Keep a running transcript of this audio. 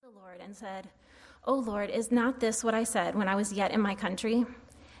Lord and said, "O Lord, is not this what I said when I was yet in my country?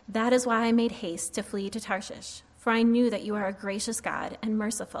 That is why I made haste to flee to Tarshish, for I knew that you are a gracious God and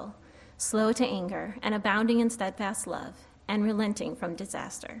merciful, slow to anger and abounding in steadfast love, and relenting from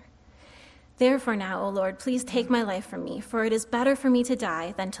disaster. Therefore now, O Lord, please take my life from me, for it is better for me to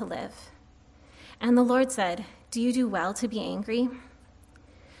die than to live." And the Lord said, "Do you do well to be angry?"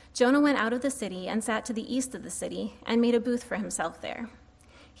 Jonah went out of the city and sat to the east of the city and made a booth for himself there.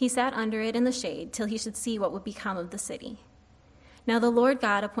 He sat under it in the shade till he should see what would become of the city. Now the Lord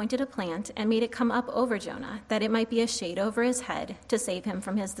God appointed a plant and made it come up over Jonah, that it might be a shade over his head to save him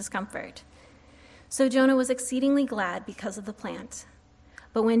from his discomfort. So Jonah was exceedingly glad because of the plant.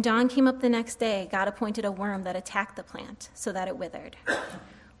 But when dawn came up the next day, God appointed a worm that attacked the plant so that it withered.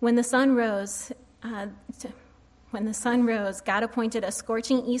 When the sun rose, God appointed a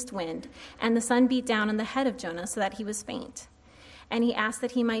scorching east wind, and the sun beat down on the head of Jonah so that he was faint. And he asked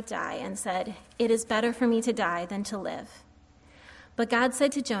that he might die, and said, "It is better for me to die than to live." But God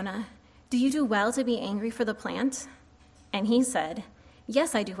said to Jonah, "Do you do well to be angry for the plant?" And he said,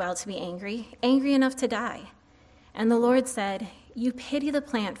 "Yes, I do well to be angry enough to die." And the Lord said, "You pity the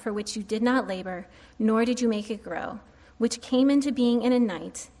plant for which you did not labor, nor did you make it grow, which came into being in a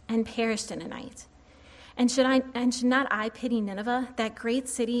night and perished in a night. And should not I pity Nineveh, that great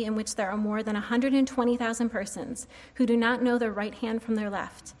city in which there are more than 120,000 persons who do not know their right hand from their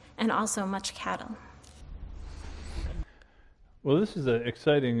left, and also much cattle?" Well, this is an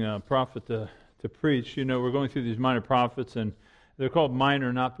exciting prophet to preach. You know, we're going through these minor prophets, and they're called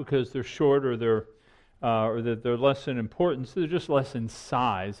minor not because they're short or that they're less in importance. They're just less in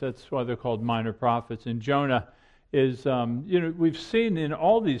size. That's why they're called minor prophets. And Jonah is, we've seen in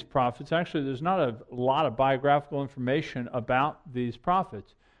all these prophets, actually there's not a lot of biographical information about these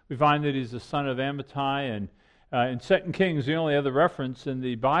prophets. We find that he's the son of Amittai, and in 2 Kings, the only other reference in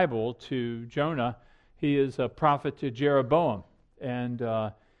the Bible to Jonah, he is a prophet to Jeroboam. And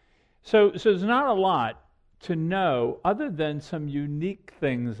so there's not a lot to know other than some unique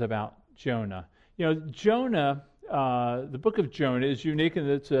things about Jonah. You know, Jonah, the book of Jonah is unique in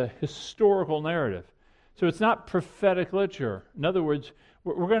that it's a historical narrative. So it's not prophetic literature. In other words,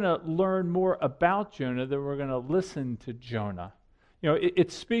 we're going to learn more about Jonah than we're going to listen to Jonah. You know,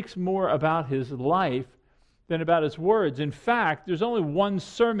 it speaks more about his life than about his words. In fact, there's only one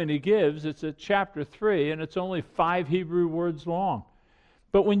sermon he gives. It's at chapter 3, and it's only 5 Hebrew words long.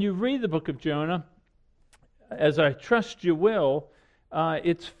 But when you read the book of Jonah, as I trust you will,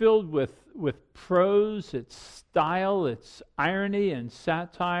 it's filled with prose, its style, its irony and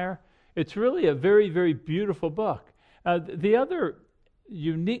satire. It's really a very, very beautiful book. The other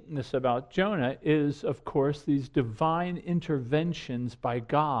uniqueness about Jonah is, of course, these divine interventions by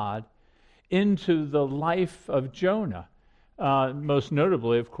God into the life of Jonah. Most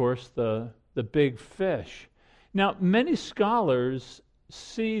notably, of course, the big fish. Now, many scholars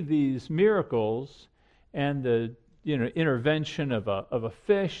see these miracles and the intervention of a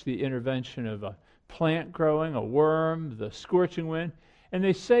fish, the intervention of a plant growing, a worm, the scorching wind, and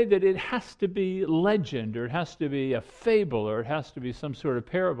they say that it has to be legend, or it has to be a fable, or it has to be some sort of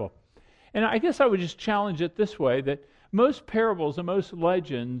parable. And I guess I would just challenge it this way, that most parables and most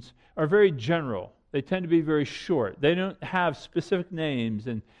legends are very general. They tend to be very short. They don't have specific names,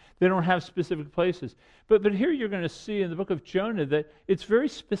 and they don't have specific places. But here you're going to see in the book of Jonah that it's very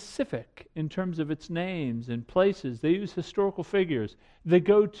specific in terms of its names and places. They use historical figures. They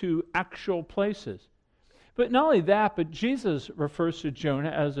go to actual places. But not only that, but Jesus refers to Jonah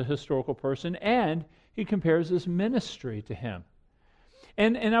as a historical person, and he compares his ministry to him.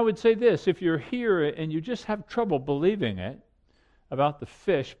 And I would say this, if you're here and you just have trouble believing it, about the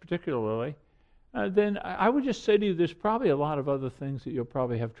fish particularly, then I would just say to you, there's probably a lot of other things that you'll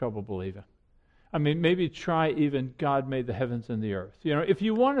probably have trouble believing. I mean, maybe try even God made the heavens and the earth. You know, if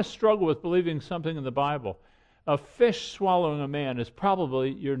you want to struggle with believing something in the Bible, a fish swallowing a man is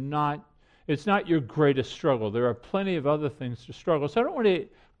probably it's not your greatest struggle. There are plenty of other things to struggle. So I don't want to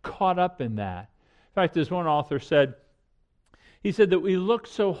get caught up in that. In fact, as one author said, he said that we look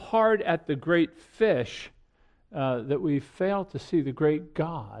so hard at the great fish that we fail to see the great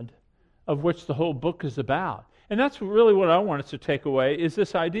God of which the whole book is about. And that's really what I want us to take away, is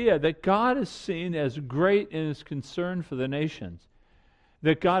this idea that God is seen as great in his concern for the nations.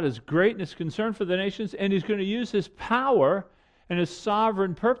 That God is great in his concern for the nations, and he's going to use his power and his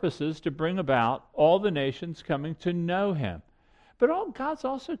sovereign purposes to bring about all the nations coming to know him. But God's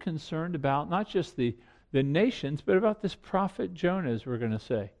also concerned about not just the nations, but about this prophet Jonah, as we're going to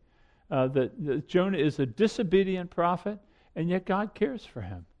say. That Jonah is a disobedient prophet, and yet God cares for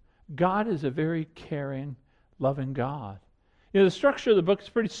him. God is a very caring, loving God. The structure of the book is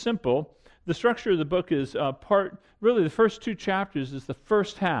pretty simple. The structure of the book is really the first 2 chapters is the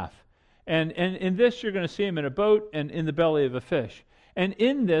first half. And in this, you're going to see him in a boat and in the belly of a fish. And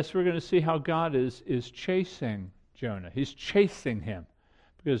in this, we're going to see how God is chasing Jonah. He's chasing him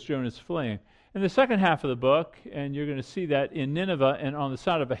because Jonah's fleeing. In the second half of the book, and you're going to see that in Nineveh and on the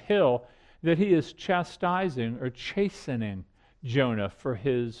side of a hill, that he is chastising or chastening Jonah for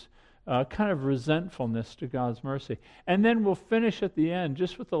his kind of resentfulness to God's mercy. And then we'll finish at the end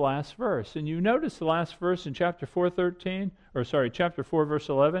just with the last verse. And you notice the last verse in chapter 4, verse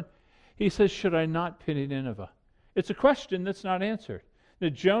 11. He says, should I not pity Nineveh? It's a question that's not answered.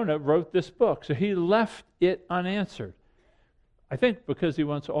 That Jonah wrote this book, so he left it unanswered. I think because he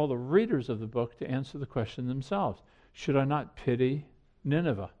wants all the readers of the book to answer the question themselves. Should I not pity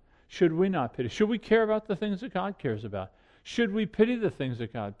Nineveh? Should we not pity? Should we care about the things that God cares about? Should we pity the things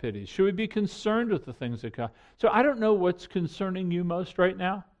that God pities? Should we be concerned with the things that God... So I don't know what's concerning you most right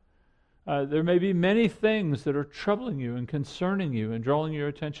now. There may be many things that are troubling you and concerning you and drawing your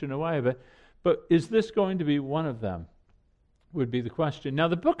attention away, but is this going to be one of them, would be the question. Now,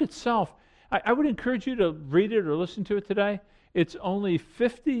 the book itself, I would encourage you to read it or listen to it today. It's only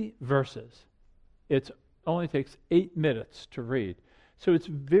 50 verses. It only takes 8 minutes to read. So it's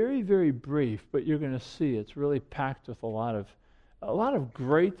very, very brief, but you're going to see it's really packed with a lot of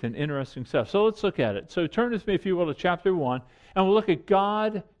great and interesting stuff. So let's look at it. So turn with me, if you will, to chapter 1, and we'll look at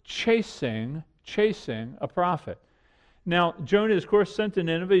God chasing a prophet. Now, Jonah is, of course, sent to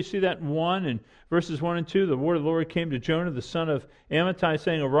Nineveh. You see that in verses 1 and 2. The word of the Lord came to Jonah, the son of Amittai,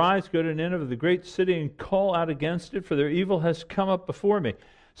 saying, arise, go to Nineveh, the great city, and call out against it, for their evil has come up before me.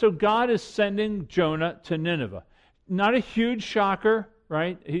 So God is sending Jonah to Nineveh. Not a huge shocker,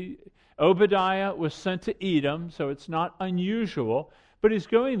 right? Obadiah was sent to Edom, so it's not unusual. But he's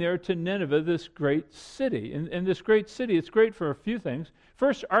going there to Nineveh, this great city. And this great city, it's great for a few things.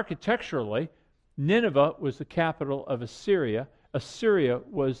 First, architecturally, Nineveh was the capital of Assyria. Assyria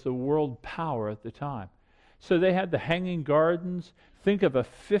was the world power at the time. So they had the Hanging Gardens. Think of a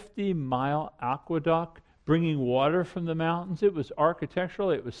 50-mile aqueduct bringing water from the mountains. It was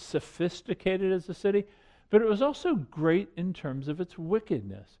architectural. It was sophisticated as a city. But it was also great in terms of its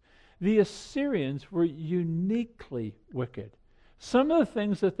wickedness. The Assyrians were uniquely wicked. Some of the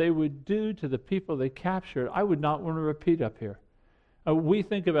things that they would do to the people they captured, I would not want to repeat up here. We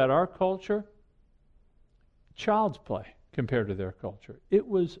think about our culture, child's play compared to their culture. It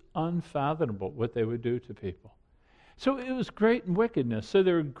was unfathomable what they would do to people. So it was great in wickedness. So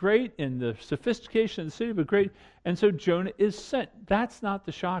they were great in the sophistication of the city, but great. And so Jonah is sent. That's not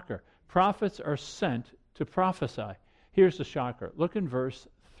the shocker. Prophets are sent to prophesy. Here's the shocker. Look in verse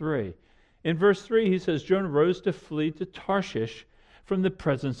 3. In verse 3, he says, Jonah rose to flee to Tarshish from the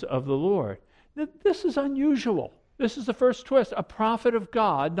presence of the Lord. This is unusual. This is the first twist. A prophet of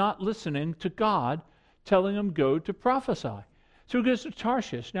God not listening to God, telling him go to prophesy. So he goes to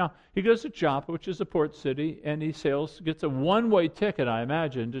Tarshish. Now, he goes to Joppa, which is a port city, and he gets a one-way ticket, I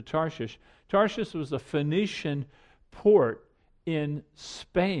imagine, to Tarshish. Tarshish was a Phoenician port in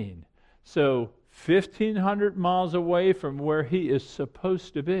Spain. So 1,500 miles away from where he is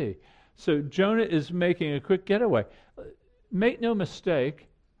supposed to be. So Jonah is making a quick getaway. Make no mistake,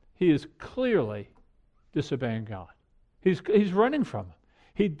 he is clearly disobeying God. He's running from him.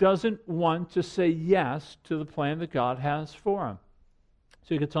 He doesn't want to say yes to the plan that God has for him.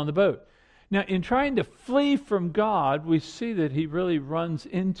 So he gets on the boat. Now, in trying to flee from God, we see that he really runs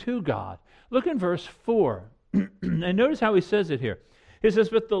into God. Look in verse 4. And notice how he says it here. He says,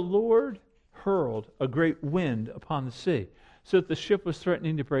 but the Lord hurled a great wind upon the sea, so that the ship was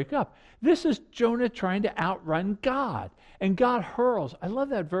threatening to break up. This is Jonah trying to outrun God. And God hurls. I love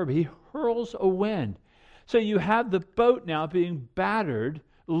that verb. He hurls a wind. So you have the boat now being battered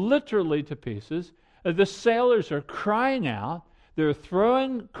literally to pieces. The sailors are crying out. They're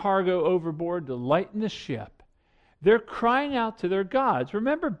throwing cargo overboard to lighten the ship. They're crying out to their gods.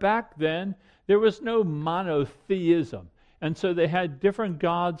 Remember, back then, there was no monotheism. And so they had different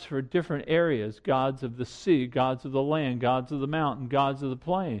gods for different areas. Gods of the sea, gods of the land, gods of the mountain, gods of the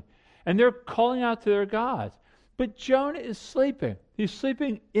plain. And they're calling out to their gods. But Jonah is sleeping. He's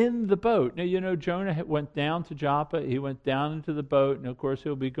sleeping in the boat. Now, you know, Jonah went down to Joppa. He went down into the boat. And, of course,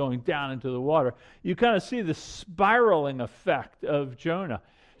 he'll be going down into the water. You kind of see the spiraling effect of Jonah.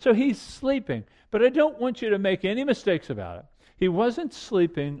 So he's sleeping. But I don't want you to make any mistakes about it. He wasn't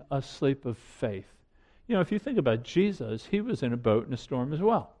sleeping a sleep of faith. You know, if you think about Jesus, he was in a boat in a storm as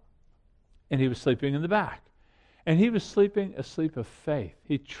well. And he was sleeping in the back. And he was sleeping a sleep of faith.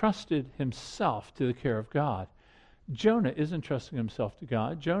 He trusted himself to the care of God. Jonah isn't trusting himself to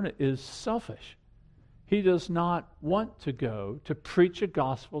God. Jonah is selfish. He does not want to go to preach a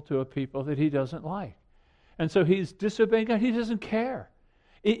gospel to a people that he doesn't like. And so he's disobeying God. He doesn't care.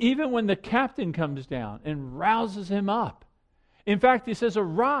 Even when the captain comes down and rouses him up. In fact, he says,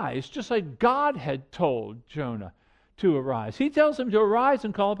 arise, just like God had told Jonah to arise. He tells him to arise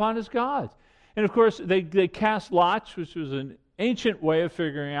and call upon his gods. And of course, they cast lots, which was an ancient way of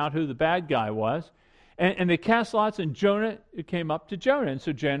figuring out who the bad guy was. And they cast lots, and it came up to Jonah. And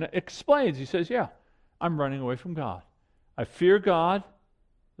so Jonah explains. He says, yeah, I'm running away from God. I fear God,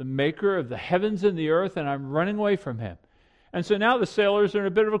 the maker of the heavens and the earth, and I'm running away from him. And so now the sailors are in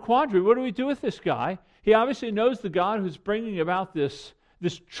a bit of a quandary. What do we do with this guy? He obviously knows the God who's bringing about this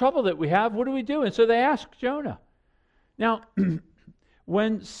trouble that we have. What do we do? And so they ask Jonah. Now,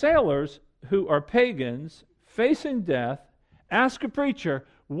 when sailors who are pagans facing death ask a preacher,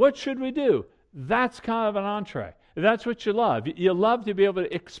 what should we do? That's kind of an entree. That's what you love. You love to be able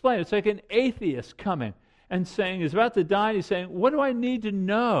to explain. It's like an atheist coming and saying, he's about to die, and he's saying, what do I need to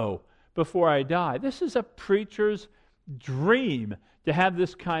know before I die? This is a preacher's dream to have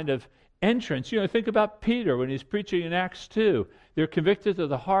this kind of entrance. Think about Peter when he's preaching in Acts 2. They're convicted to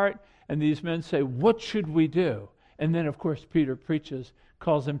the heart, and these men say, what should we do? And then, of course, Peter preaches,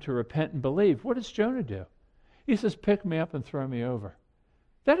 calls them to repent and believe. What does Jonah do? He says, pick me up and throw me over.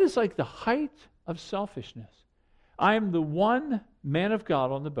 That is like the height of selfishness. I am the one man of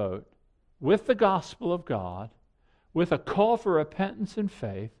God on the boat with the gospel of God, with a call for repentance and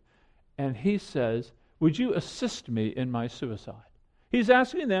faith, and he says, would you assist me in my suicide? He's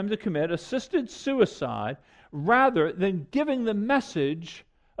asking them to commit assisted suicide rather than giving the message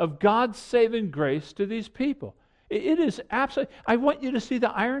of God's saving grace to these people. It is absolutely, I want you to see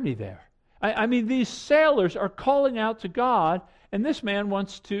the irony there. I mean, these sailors are calling out to God, and this man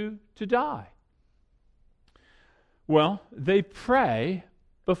wants to die. Well, they pray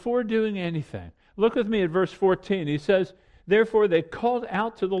before doing anything. Look with me at verse 14. He says, therefore they called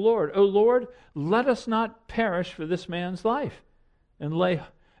out to the Lord, O Lord, let us not perish for this man's life, and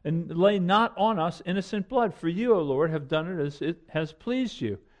lay not on us innocent blood. For you, O Lord, have done it as it has pleased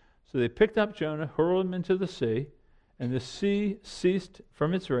you. So they picked up Jonah, hurled him into the sea, and the sea ceased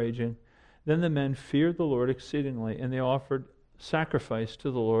from its raging. Then the men feared the Lord exceedingly, and they offered sacrifice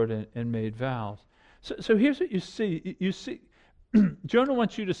to the Lord and made vows. So here's what you see. You see, Jonah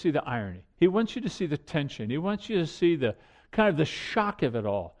wants you to see the irony. He wants you to see the tension. He wants you to see the kind of the shock of it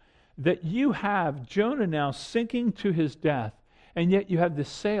all. That you have Jonah now sinking to his death, and yet you have the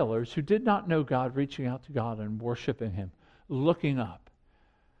sailors who did not know God reaching out to God and worshiping him, looking up.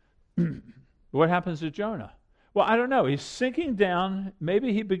 What happens to Jonah? Well, I don't know. He's sinking down.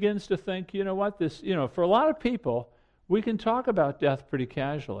 Maybe he begins to think, you know what, for a lot of people, we can talk about death pretty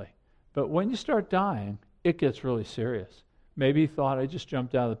casually. But when you start dying, it gets really serious. Maybe he thought, I just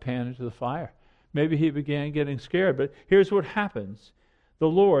jumped out of the pan into the fire. Maybe he began getting scared. But here's what happens. The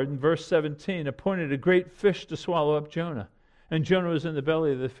Lord, in verse 17, appointed a great fish to swallow up Jonah. And Jonah was in the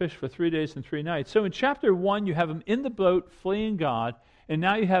belly of the fish for 3 days and 3 nights. So in chapter 1, you have him in the boat fleeing God. And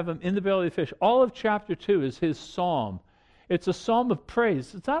now you have him in the belly of the fish. All of chapter 2 is his psalm. It's a psalm of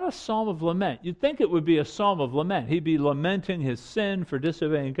praise. It's not a psalm of lament. You'd think it would be a psalm of lament. He'd be lamenting his sin for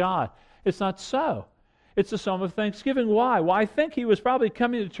disobeying God. It's not so. It's a psalm of thanksgiving. Why? Well, I think he was probably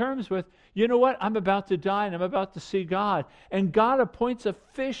coming to terms with, you know what? I'm about to die and I'm about to see God. And God appoints a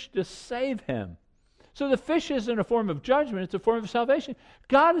fish to save him. So the fish isn't a form of judgment. It's a form of salvation.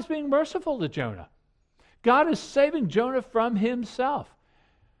 God is being merciful to Jonah. God is saving Jonah from himself.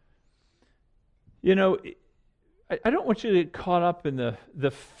 I don't want you to get caught up in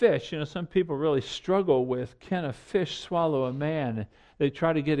the fish. Some people really struggle with, can a fish swallow a man? They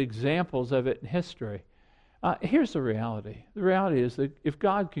try to get examples of it in history. Here's the reality. The reality is that if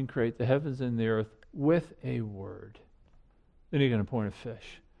God can create the heavens and the earth with a word, then He can appoint a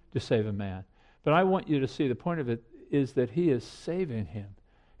fish to save a man. But I want you to see the point of it is that He is saving him.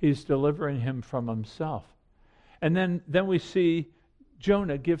 He's delivering him from himself. And then we see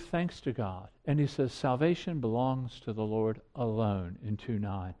Jonah give thanks to God. And he says, salvation belongs to the Lord alone in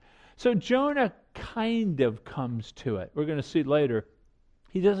 2:9. So Jonah kind of comes to it. We're going to see later.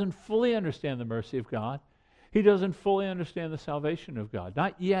 He doesn't fully understand the mercy of God. He doesn't fully understand the salvation of God.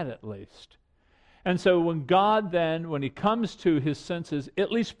 Not yet, at least. And so when he comes to his senses,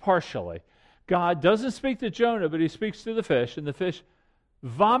 at least partially, God doesn't speak to Jonah, but He speaks to the fish, and the fish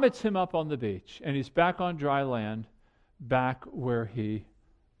vomits him up on the beach, and he's back on dry land, back where he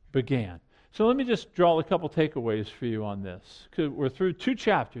began. So let me just draw a couple takeaways for you on this. Because we're through 2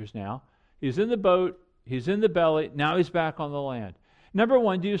 chapters now. He's in the boat, he's in the belly, now he's back on the land. Number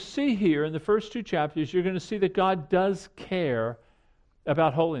 1, do you see here in the first 2 chapters, you're going to see that God does care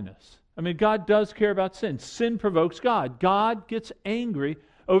about holiness. I mean, God does care about sin. Sin provokes God. God gets angry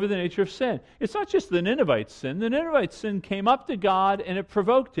over the nature of sin. It's not just the Ninevites' sin. The Ninevites' sin came up to God and it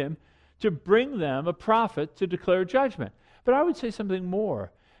provoked him to bring them a prophet to declare judgment. But I would say something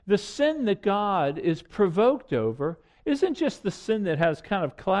more. The sin that God is provoked over isn't just the sin that has kind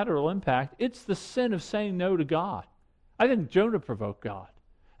of collateral impact. It's the sin of saying no to God. I think Jonah provoked God.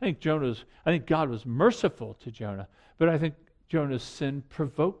 I think God was merciful to Jonah, but I think Jonah's sin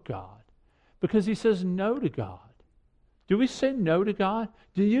provoked God because he says no to God. Do we say no to God?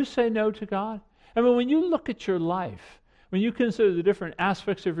 Do you say no to God? I mean, when you look at your life, when you consider the different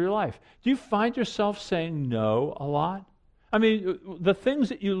aspects of your life, do you find yourself saying no a lot? I mean, the things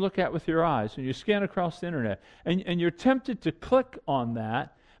that you look at with your eyes when you scan across the internet, and you're tempted to click on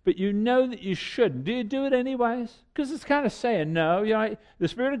that, but you know that you shouldn't. Do you do it anyways? Because it's kind of saying no. You know, the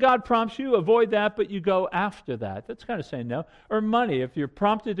Spirit of God prompts you, avoid that, but you go after that. That's kind of saying no. Or money, if you're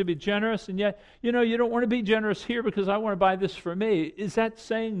prompted to be generous, and yet, you know, you don't want to be generous here because I want to buy this for me. Is that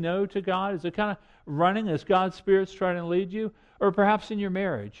saying no to God? Is it kind of running as God's Spirit's trying to lead you? Or perhaps in your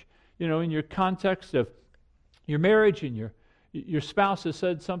marriage, you know, in your context of your marriage and your spouse has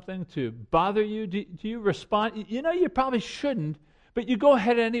said something to bother you, do you respond? You know, you probably shouldn't, but you go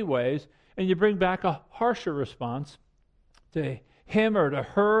ahead anyways, and you bring back a harsher response to him or to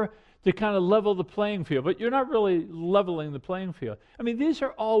her to kind of level the playing field. But you're not really leveling the playing field. I mean, these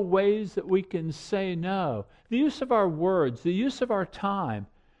are all ways that we can say no. The use of our words, the use of our time.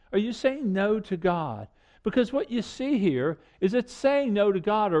 Are you saying no to God? Because what you see here is that saying no to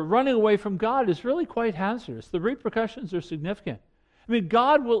God or running away from God is really quite hazardous. The repercussions are significant. I mean,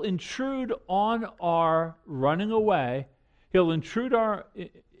 God will intrude on our running away. He will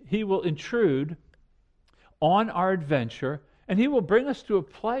intrude on our adventure, and He will bring us to a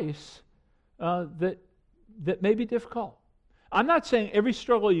place that may be difficult. I'm not saying every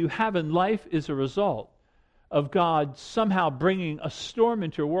struggle you have in life is a result of God somehow bringing a storm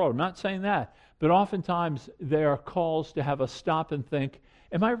into your world. I'm not saying that. But oftentimes there are calls to have us stop and think,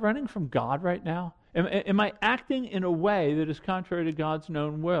 am I running from God right now? Am I acting in a way that is contrary to God's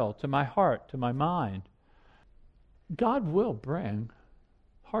known will, to my heart, to my mind? God will bring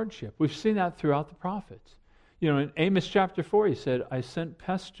hardship. We've seen that throughout the prophets. You know, in Amos chapter 4, he said, I sent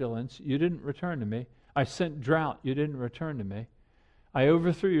pestilence, you didn't return to me. I sent drought, you didn't return to me. I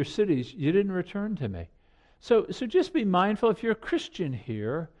overthrew your cities, you didn't return to me. So just be mindful, if you're a Christian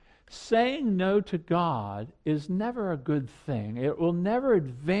here, saying no to God is never a good thing. It will never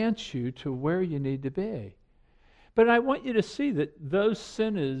advance you to where you need to be. But I want you to see that though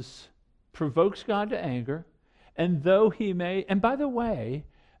sin provokes God to anger, and though He may, and by the way,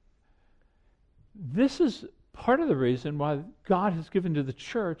 this is part of the reason why God has given to the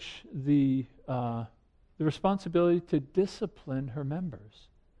church the responsibility to discipline her members.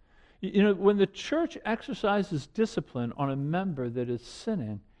 You know, when the church exercises discipline on a member that is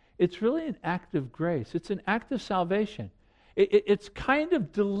sinning, it's really an act of grace. It's an act of salvation. It's kind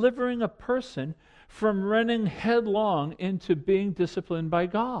of delivering a person from running headlong into being disciplined by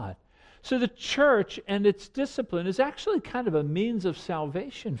God. So the church and its discipline is actually kind of a means of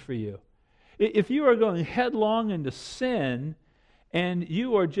salvation for you. If you are going headlong into sin and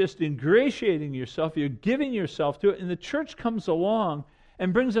you are just ingratiating yourself, you're giving yourself to it, and the church comes along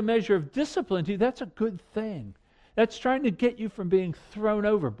and brings a measure of discipline to you, that's a good thing. That's trying to get you from being thrown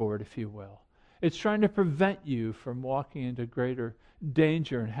overboard, if you will. It's trying to prevent you from walking into greater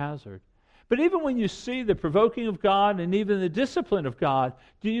danger and hazard. But even when you see the provoking of God and even the discipline of God,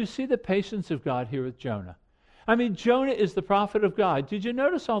 do you see the patience of God here with Jonah? I mean, Jonah is the prophet of God. Did you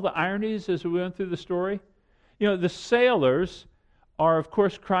notice all the ironies as we went through the story? You know, the sailors are, of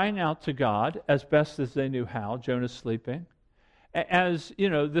course, crying out to God as best as they knew how. Jonah's sleeping. As, you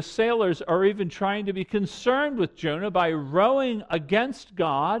know, the sailors are even trying to be concerned with Jonah by rowing against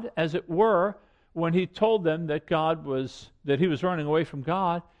God, as it were, when he told them that he was running away from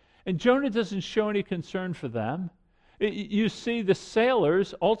God. And Jonah doesn't show any concern for them. You see the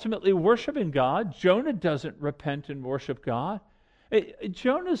sailors ultimately worshiping God. Jonah doesn't repent and worship God.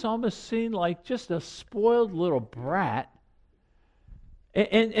 Jonah's almost seen like just a spoiled little brat.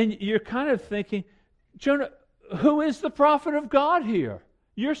 And you're kind of thinking, Jonah, who is the prophet of God here?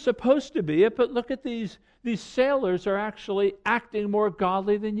 You're supposed to be it, but look at these sailors are actually acting more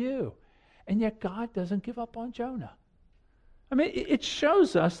godly than you. And yet God doesn't give up on Jonah. I mean, it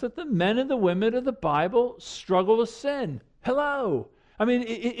shows us that the men and the women of the Bible struggle with sin. Hello. I mean,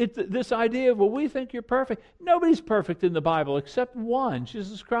 it's this idea of, well, we think you're perfect. Nobody's perfect in the Bible except one,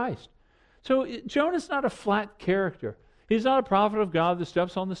 Jesus Christ. So Jonah's not a flat character. He's not a prophet of God that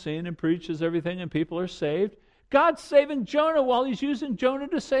steps on the scene and preaches everything and people are saved. God's saving Jonah while he's using Jonah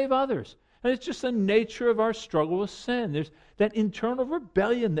to save others. And it's just the nature of our struggle with sin. There's that internal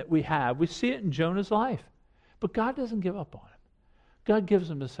rebellion that we have. We see it in Jonah's life. But God doesn't give up on him. God gives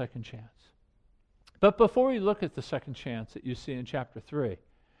him a second chance. But before we look at the second chance that you see in chapter 3,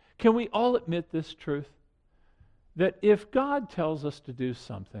 can we all admit this truth? That if God tells us to do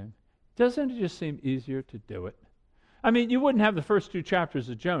something, doesn't it just seem easier to do it? I mean, you wouldn't have the first 2 chapters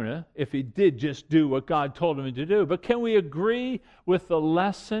of Jonah if he did just do what God told him to do. But can we agree with the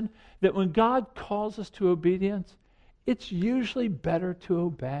lesson that when God calls us to obedience, it's usually better to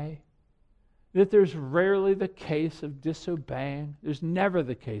obey? That there's rarely the case of disobeying. There's never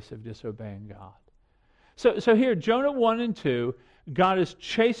the case of disobeying God. So here, Jonah 1 and 2, God is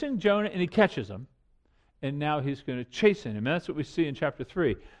chasing Jonah and he catches him. And now he's going to chase him. And that's what we see in chapter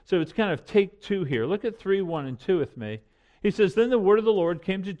 3. So it's kind of take 2 here. Look at 3, 1, and 2 with me. He says, Then the word of the Lord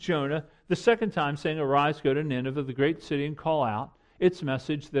came to Jonah the second time, saying, Arise, go to Nineveh, the great city, and call out its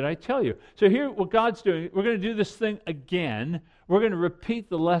message that I tell you. So here, what God's doing, we're going to do this thing again. We're going to repeat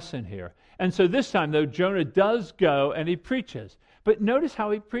the lesson here. And so this time, though, Jonah does go and he preaches. But notice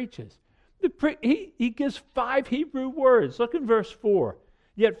how he preaches. He gives 5 Hebrew words. Look in verse 4.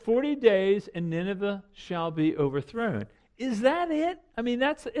 Yet 40 days and Nineveh shall be overthrown. Is that it? I mean,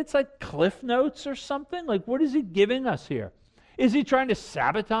 it's like Cliff Notes or something. Like, what is he giving us here? Is he trying to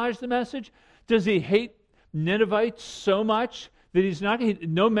sabotage the message? Does he hate Ninevites so much that he's not,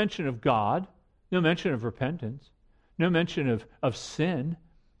 no mention of God, no mention of repentance, no mention of sin.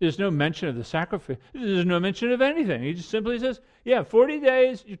 There's no mention of the sacrifice. There's no mention of anything. He just simply says, 40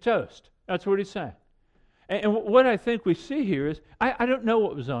 days, you're toast. That's what he's saying. And what I think we see here is, I don't know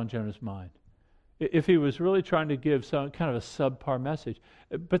what was on Jonah's mind, if he was really trying to give some kind of a subpar message.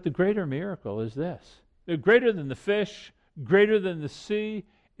 But the greater miracle is this. Greater than the fish, greater than the sea,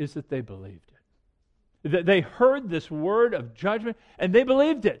 is that they believed it. That they heard this word of judgment, and they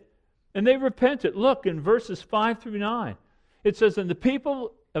believed it. And they repented. Look, in verses 5 through 9, it says, And the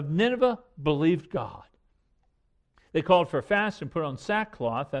people of Nineveh believed God. They called for a fast and put on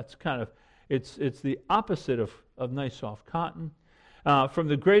sackcloth. That's kind of, it's the opposite of nice soft cotton. From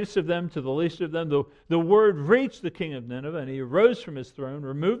the greatest of them to the least of them, the word reached the king of Nineveh, and he arose from his throne,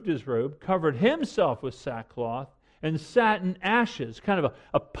 removed his robe, covered himself with sackcloth, and sat in ashes, kind of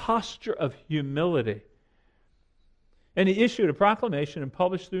a posture of humility. And he issued a proclamation and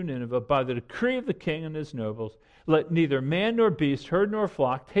published through Nineveh, by the decree of the king and his nobles, Let neither man nor beast, herd nor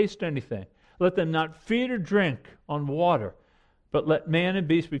flock taste anything. Let them not feed or drink on water, but let man and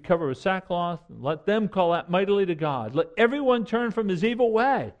beast be covered with sackcloth, and let them call out mightily to God. Let everyone turn from his evil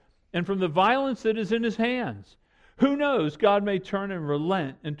way and from the violence that is in his hands. Who knows, God may turn and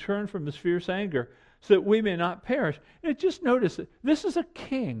relent and turn from his fierce anger, so that we may not perish. And just notice that this is a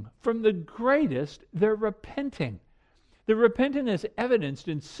king. From the greatest, they're repenting. The repenting is evidenced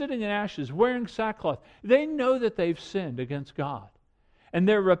in sitting in ashes, wearing sackcloth. They know that they've sinned against God. And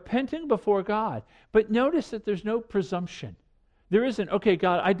they're repenting before God. But notice that there's no presumption. There isn't, okay,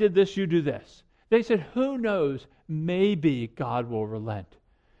 God, I did this, you do this. They said, who knows, maybe God will relent.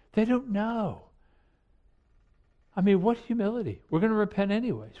 They don't know. I mean, what humility. We're going to repent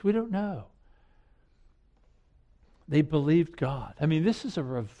anyways. We don't know. They believed God. I mean, this is a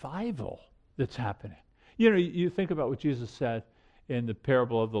revival that's happening. You know, you think about what Jesus said in the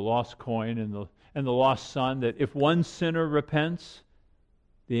parable of the lost coin and the lost son, that if one sinner repents,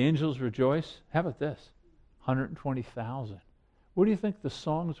 the angels rejoice. How about this? 120,000. What do you think the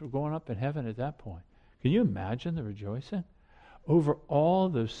songs were going up in heaven at that point? Can you imagine the rejoicing over all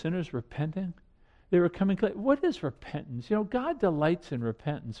those sinners repenting? They were coming clean. What is repentance? You know, God delights in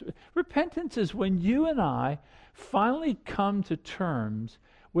repentance. Repentance is when you and I finally come to terms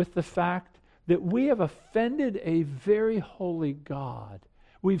with the fact that we have offended a very holy God.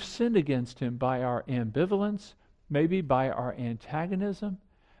 We've sinned against him by our ambivalence, maybe by our antagonism,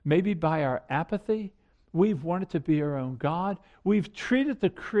 maybe by our apathy. We've wanted to be our own God. We've treated the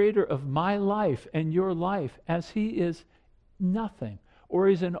creator of my life and your life as he is nothing, or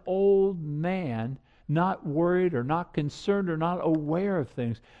he's an old man, not worried or not concerned or not aware of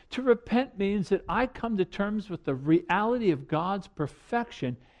things. To repent means that I come to terms with the reality of God's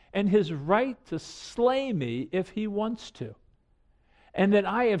perfection and his right to slay me if he wants to. And that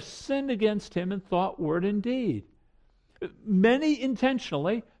I have sinned against him in thought, word, and deed. Many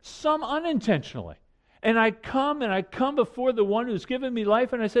intentionally, some unintentionally. And I come before the one who's given me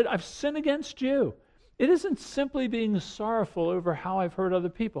life, and I said, I've sinned against you. It isn't simply being sorrowful over how I've hurt other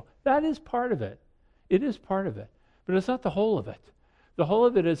people. That is part of it. It is part of it. But it's not the whole of it. The whole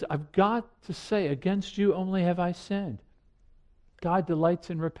of it is, I've got to say, against you only have I sinned. God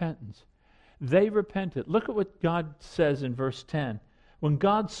delights in repentance. They repented. Look at what God says in verse 10. When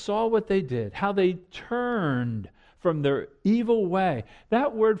God saw what they did, how they turned from their evil way.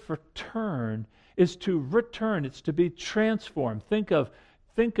 That word for turn is to return. It's to be transformed. Think of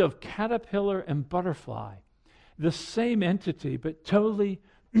caterpillar and butterfly. The same entity, but totally,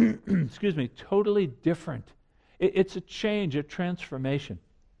 totally different. It's a change, a transformation.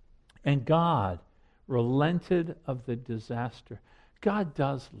 And God relented of the disaster. God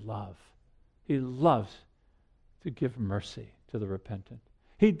does love. He loves to give mercy to the repentant.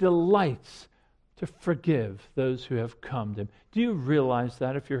 He delights to forgive those who have come to him. Do you realize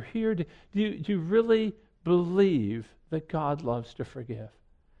that? If you're here, do you really believe that God loves to forgive?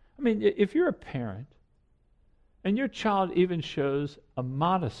 I mean, if you're a parent and your child even shows a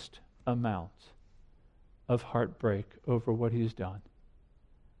modest amount of heartbreak over what he's done,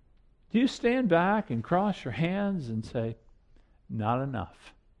 do you stand back and cross your hands and say, not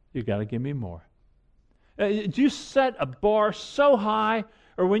enough, you got to give me more? Do you set a bar so high,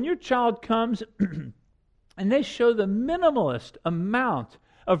 or when your child comes and they show the minimalist amount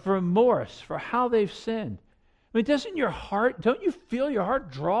of remorse for how they've sinned, I mean, don't you feel your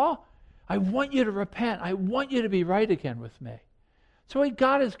heart draw? I want you to repent. I want you to be right again with me. So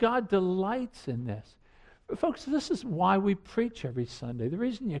God delights in this. Folks, this is why we preach every Sunday. The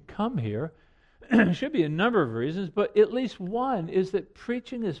reason you come here, should be a number of reasons, but at least one is that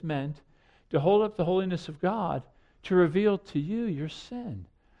preaching is meant to hold up the holiness of God, to reveal to you your sin,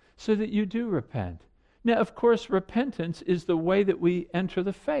 so that you do repent. Now, of course, repentance is the way that we enter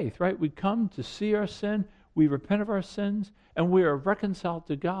the faith, right? We come to see our sin, we repent of our sins, and we are reconciled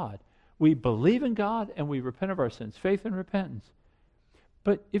to God. We believe in God, and we repent of our sins, faith and repentance.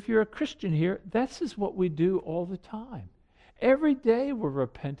 But if you're a Christian here, this is what we do all the time. Every day we're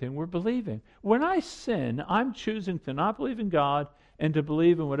repenting, we're believing. When I sin, I'm choosing to not believe in God and to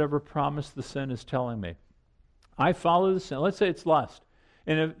believe in whatever promise the sin is telling me. I follow the sin. Let's say it's lust.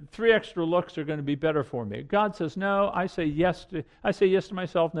 And if 3 extra looks are going to be better for me. God says no. I say yes to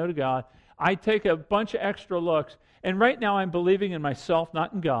myself, no to God. I take a bunch of extra looks. And right now I'm believing in myself,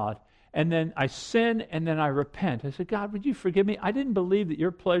 not in God. And then I sin, and then I repent. I say, God, would you forgive me? I didn't believe that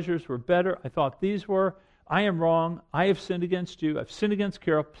your pleasures were better. I thought these were. I am wrong. I have sinned against you. I've sinned against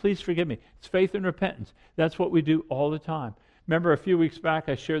Carol. Please forgive me. It's faith and repentance. That's what we do all the time. Remember a few weeks back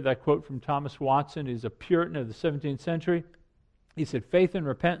I shared that quote from Thomas Watson. He's a Puritan of the 17th century. He said, faith and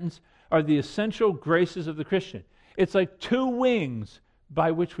repentance are the essential graces of the Christian. It's like 2 wings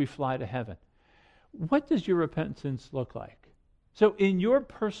by which we fly to heaven. What does your repentance look like? So in your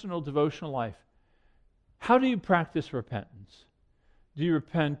personal devotional life, how do you practice repentance? Do you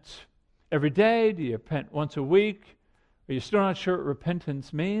repent every day? Do you repent once a week? Are you still not sure what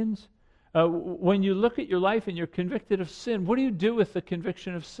repentance means? When you look at your life and you're convicted of sin, what do you do with the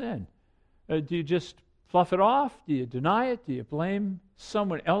conviction of sin? Do you just fluff it off? Do you deny it? Do you blame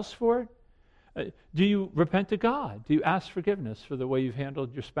someone else for it? Do you repent to God? Do you ask forgiveness for the way you've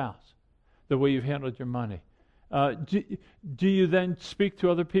handled your spouse, the way you've handled your money? Do you then speak to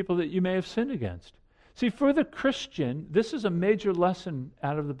other people that you may have sinned against? See, for the Christian, this is a major lesson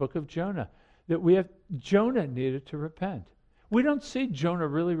out of the book of Jonah, that Jonah needed to repent. We don't see Jonah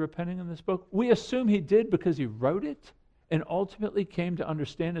really repenting in this book. We assume he did because he wrote it and ultimately came to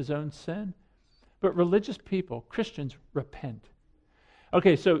understand his own sin. But religious people, Christians, repent.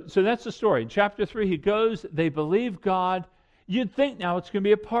 Okay, so that's the story. In chapter 3, he goes, they believe God. You'd think now it's going to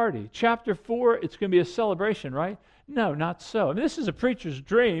be a party. Chapter 4, it's going to be a celebration, right? No, not so. I mean, this is a preacher's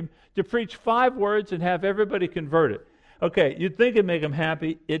dream, to preach 5 words and have everybody converted. Okay, you'd think it'd make them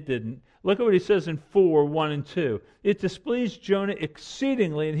happy. It didn't. Look at what he says in 4:1-2. It displeased Jonah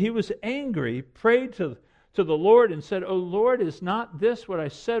exceedingly, and he was angry, prayed to the Lord and said, "O Lord, is not this what I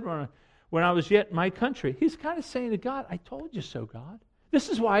said when I was yet in my country?" He's kind of saying to God, I told you so, God. This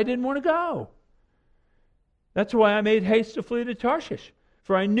is why I didn't want to go. That's why I made haste to flee to Tarshish.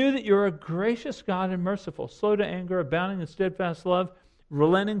 For I knew that you're a gracious God and merciful, slow to anger, abounding in steadfast love,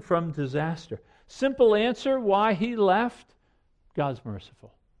 relenting from disaster. Simple answer why he left: God's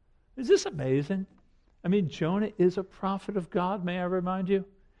merciful. Is this amazing? I mean, Jonah is a prophet of God, may I remind you?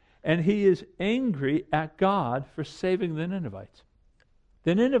 And he is angry at God for saving the Ninevites.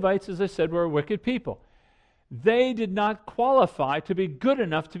 The Ninevites, as I said, were a wicked people. They did not qualify to be good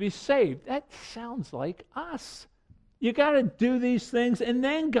enough to be saved. That sounds like us. You got to do these things and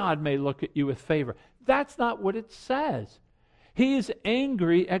then God may look at you with favor. That's not what it says. He is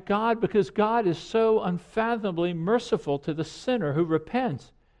angry at God because God is so unfathomably merciful to the sinner who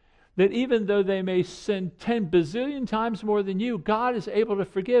repents that even though they may sin 10 bazillion times more than you, God is able to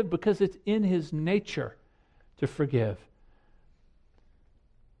forgive because it's in his nature to forgive.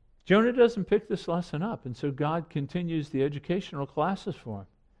 Jonah doesn't pick this lesson up, and so God continues the educational classes for him.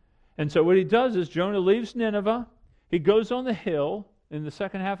 And so what he does is Jonah leaves Nineveh. He goes on the hill in the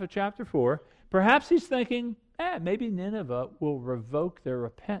second half of chapter 4. Perhaps he's thinking, maybe Nineveh will revoke their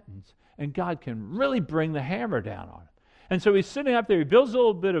repentance, and God can really bring the hammer down on him. And so he's sitting up there.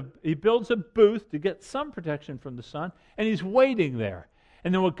 He builds a booth to get some protection from the sun, and he's waiting there.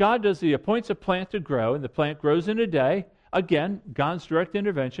 And then what God does, he appoints a plant to grow, and the plant grows in a day. Again, God's direct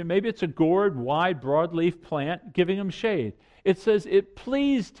intervention. Maybe it's a gourd, wide, broadleaf plant giving him shade. It says it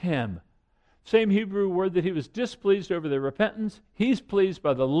pleased him. Same Hebrew word that he was displeased over their repentance. He's pleased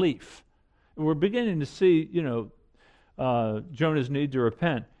by the leaf. And we're beginning to see, Jonah's need to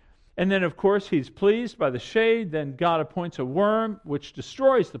repent. And then, of course, he's pleased by the shade. Then God appoints a worm, which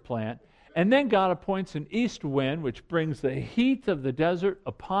destroys the plant. And then God appoints an east wind, which brings the heat of the desert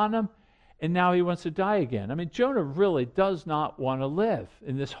upon him. And now he wants to die again. I mean, Jonah really does not want to live.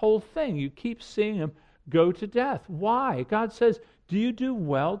 In this whole thing, you keep seeing him go to death. Why? God says, do you do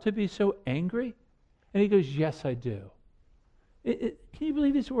well to be so angry? And he goes, yes, I do. Can you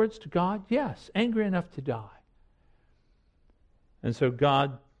believe these words to God? Yes, angry enough to die. And so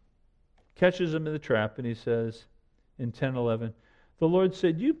God catches him in the trap, and he says in 10:11, the Lord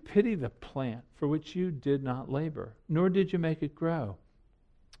said, you pity the plant for which you did not labor, nor did you make it grow,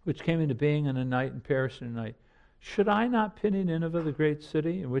 which came into being in a night and perished in a night. Should I not pity Nineveh, the great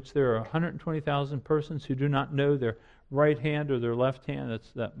city, in which there are 120,000 persons who do not know their right hand or their left hand?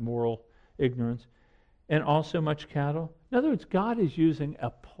 That's that moral ignorance. And also much cattle. In other words, God is using a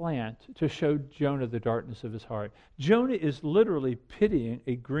plant to show Jonah the darkness of his heart. Jonah is literally pitying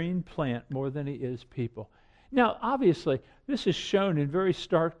a green plant more than he is people. Now, obviously, this is shown in very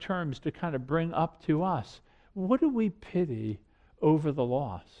stark terms to kind of bring up to us, what do we pity over the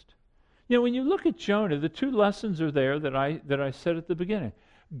lost? When you look at Jonah, the two lessons are there that I said at the beginning.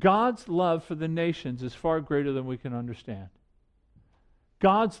 God's love for the nations is far greater than we can understand.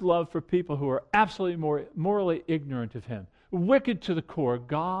 God's love for people who are absolutely morally ignorant of Him, wicked to the core.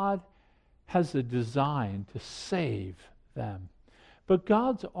 God has a design to save them. But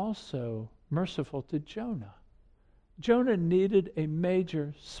God's also merciful to Jonah. Jonah needed a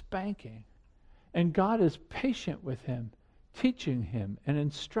major spanking, and God is patient with him, teaching him and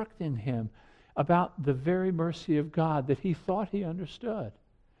instructing him about the very mercy of God that he thought he understood.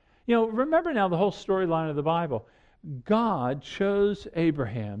 Remember now the whole storyline of the Bible. God chose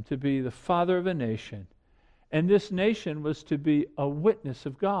Abraham to be the father of a nation, and this nation was to be a witness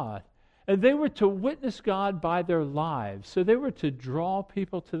of God. And they were to witness God by their lives. So they were to draw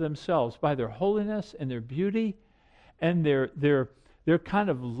people to themselves by their holiness and their beauty and their kind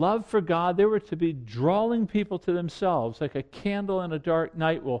of love for God. They were to be drawing people to themselves, like a candle in a dark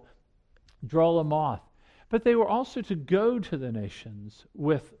night will draw a moth. But they were also to go to the nations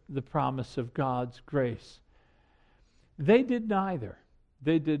with the promise of God's grace. They did neither.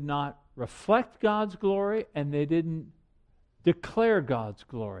 They did not reflect God's glory, and they didn't declare God's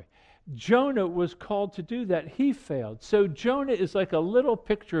glory. Jonah was called to do that. He failed. So Jonah is like a little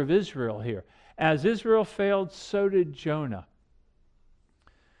picture of Israel here. As Israel failed, so did Jonah.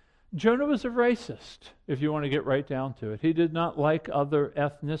 Jonah was a racist, if you want to get right down to it. He did not like other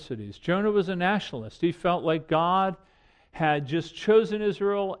ethnicities. Jonah was a nationalist. He felt like God had just chosen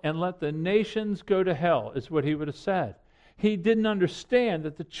Israel and let the nations go to hell, is what he would have said. He didn't understand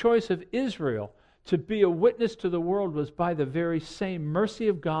that the choice of Israel to be a witness to the world was by the very same mercy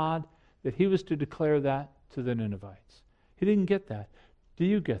of God that he was to declare that to the Ninevites. He didn't get that. Do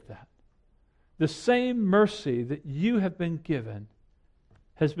you get that? The same mercy that you have been given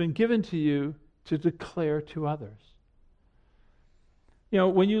has been given to you to declare to others.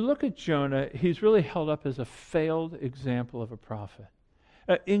 When you look at Jonah, he's really held up as a failed example of a prophet.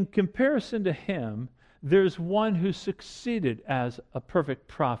 In comparison to him, there's one who succeeded as a perfect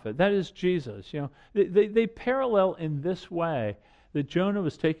prophet. That is Jesus. They parallel in this way that Jonah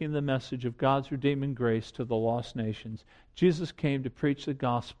was taking the message of God's redeeming grace to the lost nations. Jesus came to preach the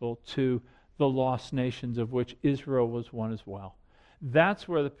gospel to the lost nations, of which Israel was one as well. That's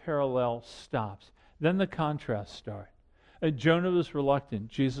where the parallel stops. Then the contrasts start. Jonah was reluctant.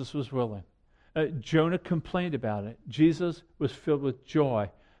 Jesus was willing. Jonah complained about it. Jesus was filled with joy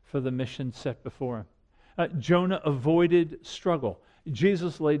for the mission set before him. Jonah avoided struggle.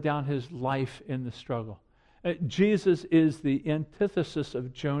 Jesus laid down his life in the struggle. Jesus is the antithesis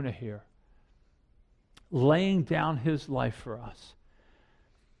of Jonah here, laying down his life for us.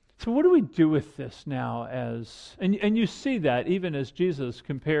 So what do we do with this now and you see that even as Jesus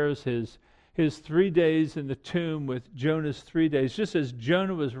compares his his 3 days in the tomb with Jonah's 3 days. Just as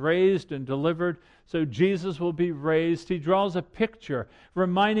Jonah was raised and delivered, so Jesus will be raised. He draws a picture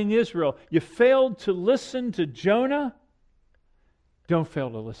reminding Israel, you failed to listen to Jonah, don't fail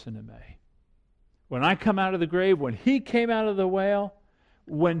to listen to me. When I come out of the grave, when he came out of the whale,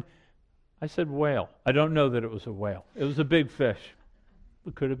 when I said whale, I don't know that it was a whale. It was a big fish.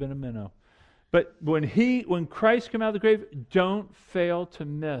 It could have been a minnow. But when Christ came out of the grave, don't fail to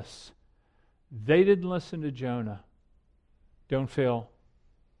miss. They didn't listen to Jonah. Don't fail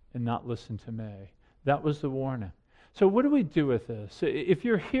and not listen to me. That was the warning. So what do we do with this? If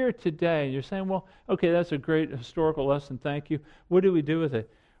you're here today and you're saying, well, okay, that's a great historical lesson, thank you. What do we do with it?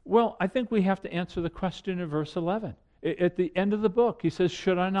 Well, I think we have to answer the question in verse 11. At the end of the book, he says,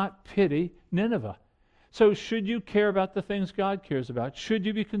 should I not pity Nineveh? So should you care about the things God cares about? Should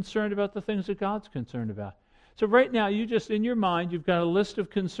you be concerned about the things that God's concerned about? So right now, you just, in your mind, you've got a list of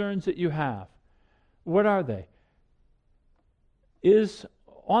concerns that you have. What are they?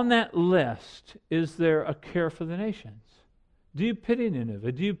 On that list, is there a care for the nations? Do you pity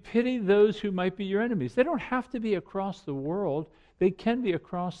Nineveh? Do you pity those who might be your enemies? They don't have to be across the world. They can be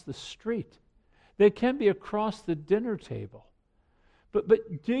across the street. They can be across the dinner table.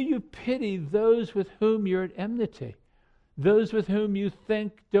 But do you pity those with whom you're at enmity? Those with whom you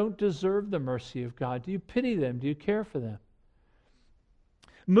think don't deserve the mercy of God? Do you pity them? Do you care for them?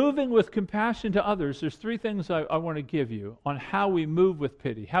 Moving with compassion to others, there's 3 things I want to give you on how we move with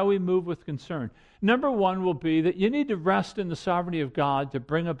pity, how we move with concern. Number 1 will be that you need to rest in the sovereignty of God to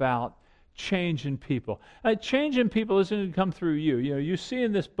bring about change in people. Change in people isn't going to come through you. You see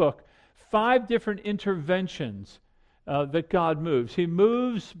in this book 5 different interventions that God moves. He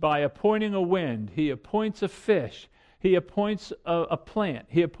moves by appointing a wind. He appoints a fish. He appoints a plant.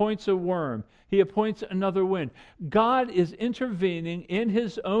 He appoints a worm. He appoints another wind. God is intervening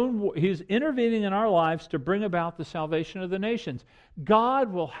He's intervening in our lives to bring about the salvation of the nations.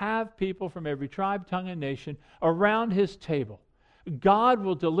 God will have people from every tribe, tongue, and nation around His table. God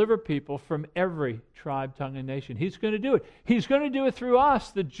will deliver people from every tribe, tongue, and nation. He's going to do it. He's going to do it through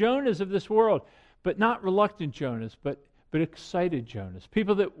us, the Jonahs of this world, but not reluctant Jonahs, but excited Jonahs,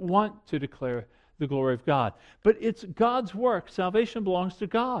 people that want to declare the glory of God. But it's God's work. Salvation belongs to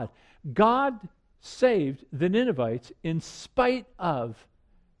God. God saved the Ninevites in spite of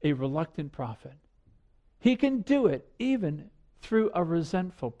a reluctant prophet. He can do it even through a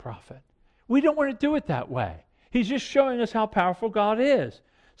resentful prophet. We don't want to do it that way. He's just showing us how powerful God is.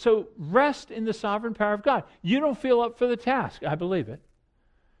 So rest in the sovereign power of God. You don't feel up for the task. I believe it.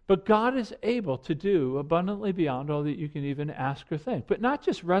 But God is able to do abundantly beyond all that you can even ask or think. But not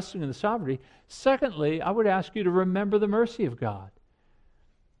just resting in the sovereignty. Secondly, I would ask you to remember the mercy of God.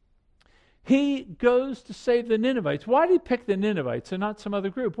 He goes to save the Ninevites. Why did he pick the Ninevites and not some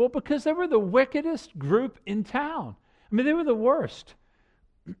other group? Well, because they were the wickedest group in town. I mean, they were the worst.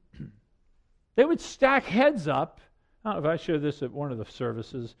 They would stack heads up. I don't know if I showed this at one of the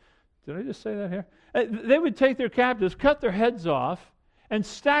services. Did I just say that here? They would take their captives, cut their heads off, and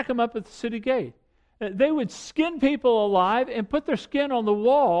stack them up at the city gate. They would skin people alive and put their skin on the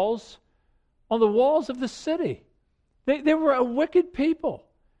walls of the city. They were a wicked people.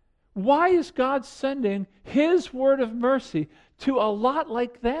 Why is God sending His word of mercy to a lot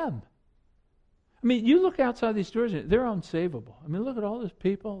like them? I mean, you look outside these doors, they're unsavable. I mean, look at all those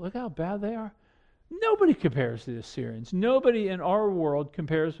people. Look how bad they are. Nobody compares to the Assyrians. Nobody in our world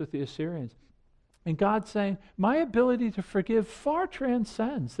compares with the Assyrians. And God's saying, my ability to forgive far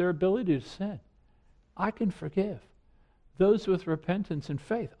transcends their ability to sin. I can forgive. Those with repentance and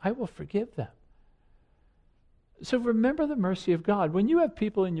faith, I will forgive them. So remember the mercy of God. When you have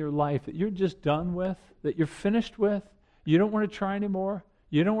people in your life that you're just done with, that you're finished with, you don't want to try anymore,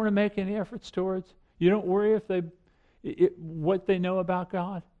 you don't want to make any efforts towards, you don't worry what they know about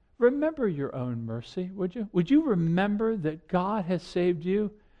God, remember your own mercy, would you? Would you remember that God has saved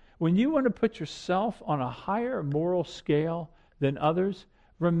you? When you want to put yourself on a higher moral scale than others,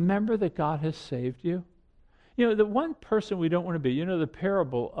 remember that God has saved you. You know, the one person we don't want to be, the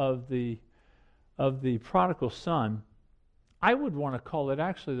parable of the prodigal son, I would want to call it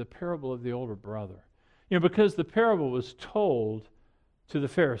actually the parable of the older brother. Because the parable was told to the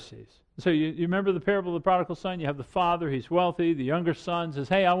Pharisees. So you remember the parable of the prodigal son? You have the father, he's wealthy. The younger son says,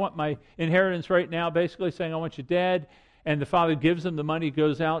 hey, I want my inheritance right now, basically saying, I want you dead. And the father gives him the money,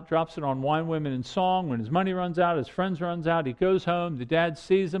 goes out, drops it on wine, women, and song. When his money runs out, his friends runs out, he goes home. The dad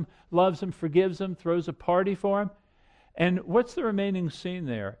sees him, loves him, forgives him, throws a party for him. And what's the remaining scene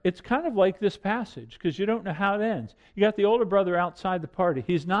there? It's kind of like this passage, because you don't know how it ends. You got the older brother outside the party.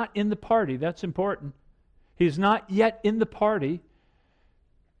 He's not in the party. That's important. He's not yet in the party.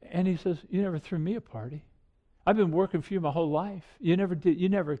 And he says, you never threw me a party. I've been working for you my whole life. You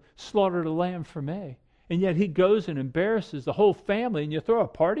never slaughtered a lamb for me. And yet he goes and embarrasses the whole family, and you throw a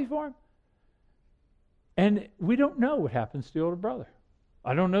party for him? And we don't know what happens to the older brother.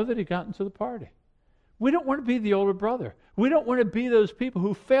 I don't know that he got into the party. We don't want to be the older brother. We don't want to be those people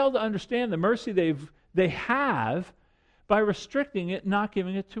who fail to understand the mercy they have by restricting it and not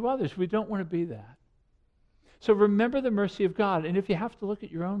giving it to others. We don't want to be that. So remember the mercy of God. And if you have to look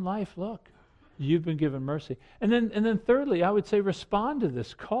at your own life, look, you've been given mercy. And then thirdly, I would say respond to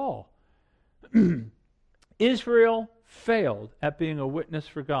this call. Israel failed at being a witness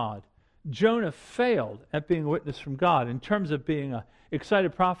for God. Jonah failed at being a witness from God in terms of being an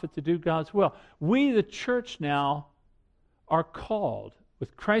excited prophet to do God's will. We, the church now, are called,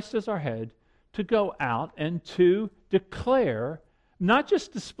 with Christ as our head, to go out and to declare, not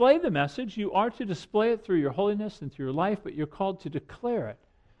just display the message, you are to display it through your holiness and through your life, but you're called to declare it.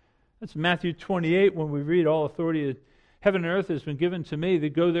 That's Matthew 28 when we read, all authority of heaven and earth has been given to me,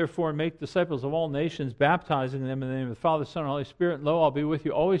 that go therefore and make disciples of all nations, baptizing them in the name of the Father, Son, and Holy Spirit, and lo, I'll be with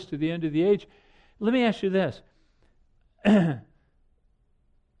you always to the end of the age. Let me ask you this.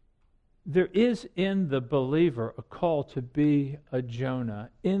 There is in the believer a call to be a Jonah,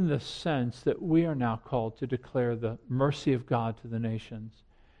 in the sense that we are now called to declare the mercy of God to the nations.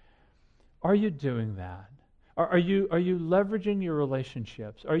 Are you doing that? Are you leveraging your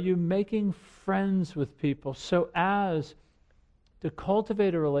relationships? Are you making friends with people so as to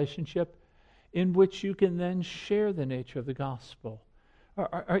cultivate a relationship in which you can then share the nature of the gospel?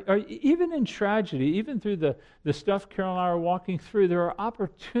 Are even in tragedy, even through the stuff Carol and I are walking through, there are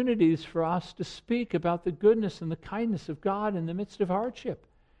opportunities for us to speak about the goodness and the kindness of God in the midst of hardship.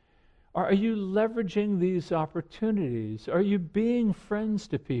 Are you leveraging these opportunities? Are you being friends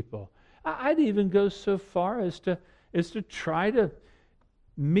to people? I'd even go so far as to try to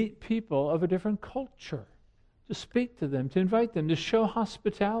meet people of a different culture, to speak to them, to invite them, to show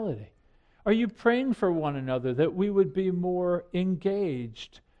hospitality. Are you praying for one another that we would be more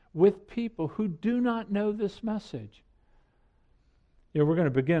engaged with people who do not know this message? We're going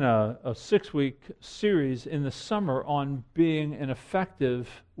to begin a 6-week series in the summer on being an effective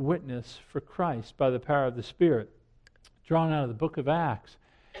witness for Christ by the power of the Spirit, drawn out of the book of Acts.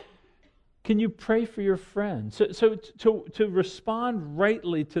 Can you pray for your friends? So to respond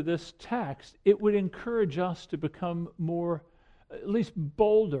rightly to this text, it would encourage us to become more, at least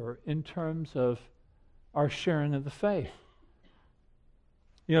bolder, in terms of our sharing of the faith.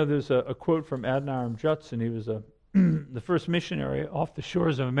 There's a quote from Adoniram Judson. He was the first missionary off the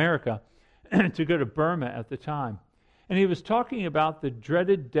shores of America to go to Burma at the time. And he was talking about the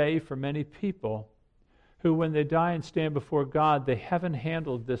dreaded day for many people who, when they die and stand before God, they haven't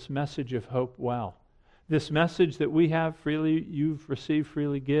handled this message of hope well. This message that we have freely, you've received,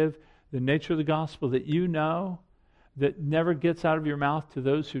 freely give, the nature of the gospel that you know, that never gets out of your mouth to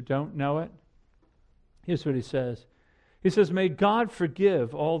those who don't know it. Here's what he says. He says, may God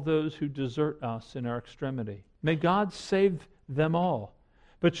forgive all those who desert us in our extremity. May God save them all.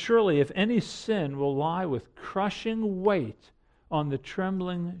 But surely if any sin will lie with crushing weight on the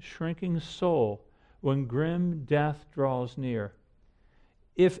trembling, shrinking soul when grim death draws near,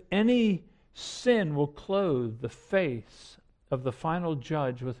 if any sin will clothe the face of the final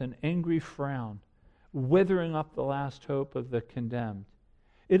judge with an angry frown, withering up the last hope of the condemned,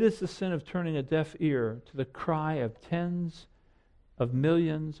 it is the sin of turning a deaf ear to the cry of tens of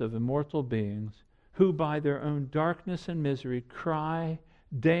millions of immortal beings who by their own darkness and misery cry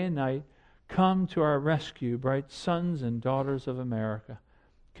day and night, come to our rescue, bright sons and daughters of America.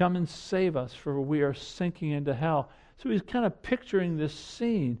 Come and save us, for we are sinking into hell. So he's kind of picturing this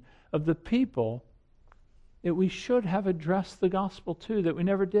scene of the people that we should have addressed the gospel to, that we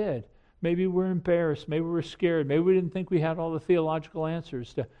never did. Maybe we're embarrassed. Maybe we're scared. Maybe we didn't think we had all the theological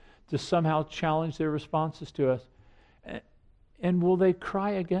answers to somehow challenge their responses to us. And will they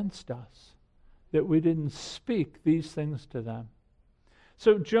cry against us that we didn't speak these things to them?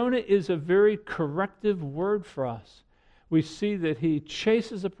 So Jonah is a very corrective word for us. We see that he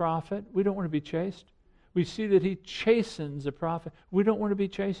chases a prophet. We don't want to be chased. We see that he chastens a prophet. We don't want to be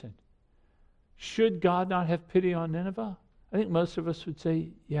chastened. Should God not have pity on Nineveh? I think most of us would say,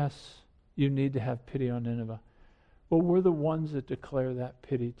 yes, you need to have pity on Nineveh. Well, we're the ones that declare that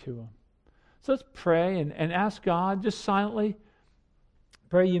pity to him. So let's pray and ask God, just silently,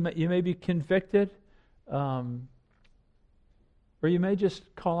 pray you may be convicted, or you may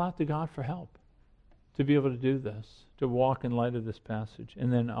just call out to God for help to be able to do this, to walk in light of this passage.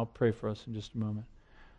 And then I'll pray for us in just a moment.